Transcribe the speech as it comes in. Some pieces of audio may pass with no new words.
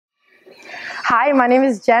Hi, my name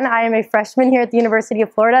is Jen. I am a freshman here at the University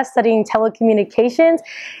of Florida studying telecommunications,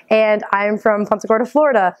 and I am from Punta Gorda,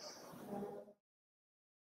 Florida.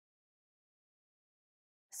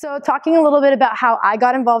 So talking a little bit about how I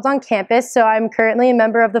got involved on campus. So I'm currently a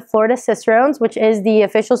member of the Florida Cicerones, which is the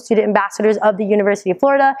official student ambassadors of the University of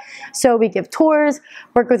Florida. So we give tours,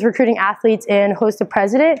 work with recruiting athletes, and host a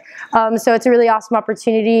president. So it's a really awesome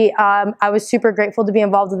opportunity. I was super grateful to be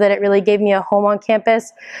involved with it. It really gave me a home on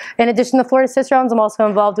campus. In addition to Florida Cicerones, I'm also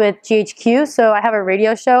involved with GHQ. So I have a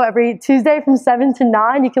radio show every Tuesday from 7 to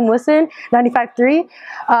 9. You can listen, 95.3.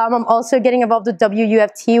 I'm also getting involved with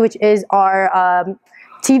WUFT, which is our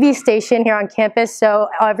TV station here on campus. So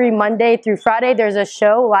every Monday through Friday, there's a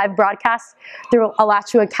show, live broadcast through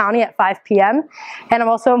Alachua County at 5 p.m. And I'm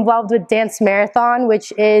also involved with Dance Marathon,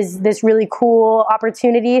 which is this really cool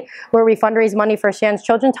opportunity where we fundraise money for Shands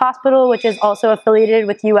Children's Hospital, which is also affiliated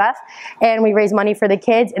with UF. And we raise money for the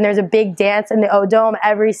kids. And there's a big dance in the O-Dome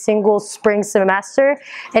every single spring semester.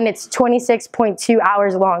 And it's 26.2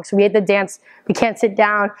 hours long. So we had the dance, we can't sit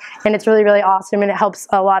down. And it's really, really awesome. And it helps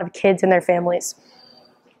a lot of kids and their families.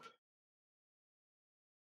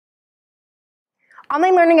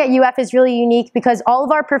 Online learning at UF is really unique because all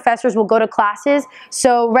of our professors will go to classes,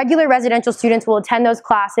 so regular residential students will attend those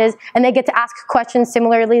classes and they get to ask questions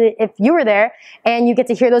similarly if you were there, and you get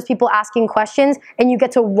to hear those people asking questions and you get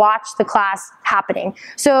to watch the class happening.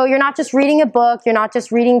 So you're not just reading a book, you're not just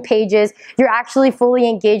reading pages, you're actually fully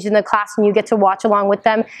engaged in the class and you get to watch along with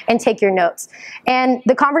them and take your notes. And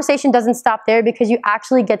the conversation doesn't stop there because you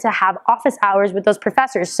actually get to have office hours with those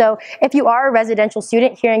professors. So if you are a residential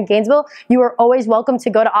student here in Gainesville, you are always welcome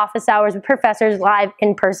to go to office hours with professors live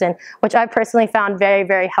in person, which I've personally found very,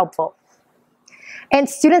 very helpful. And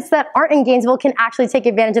students that aren't in Gainesville can actually take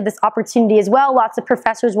advantage of this opportunity as well. Lots of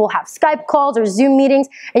professors will have Skype calls or Zoom meetings,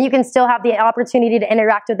 and you can still have the opportunity to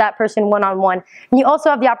interact with that person one-on-one. And you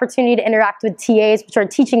also have the opportunity to interact with TAs, which are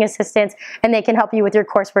teaching assistants, and they can help you with your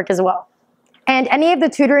coursework as well. And any of the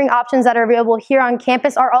tutoring options that are available here on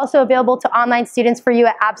campus are also available to online students for you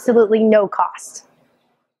at absolutely no cost.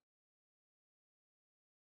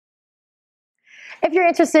 If you're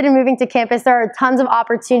interested in moving to campus, there are tons of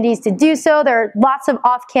opportunities to do so. There are lots of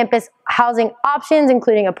off-campus housing options,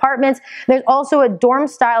 including apartments. There's also a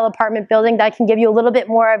dorm-style apartment building that can give you a little bit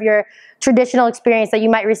more of your traditional experience that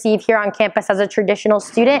you might receive here on campus as a traditional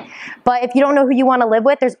student. But if you don't know who you want to live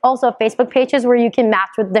with, there's also Facebook pages where you can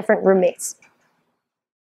match with different roommates.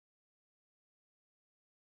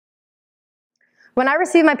 When I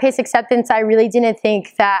received my PaCE acceptance, I really didn't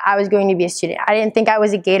think that I was going to be a student. I didn't think I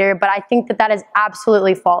was a Gator, but I think that that is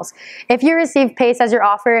absolutely false. If you receive PaCE as your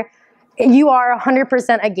offer, you are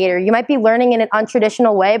 100% a Gator. You might be learning in an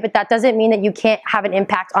untraditional way, but that doesn't mean that you can't have an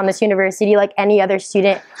impact on this university like any other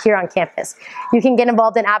student here on campus. You can get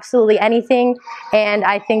involved in absolutely anything, and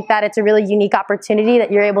I think that it's a really unique opportunity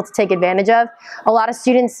that you're able to take advantage of. A lot of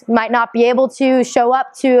students might not be able to show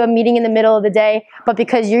up to a meeting in the middle of the day, but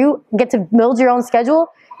because you get to build your own schedule,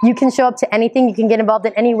 you can show up to anything, you can get involved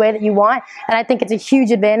in any way that you want, and I think it's a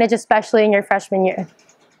huge advantage, especially in your freshman year.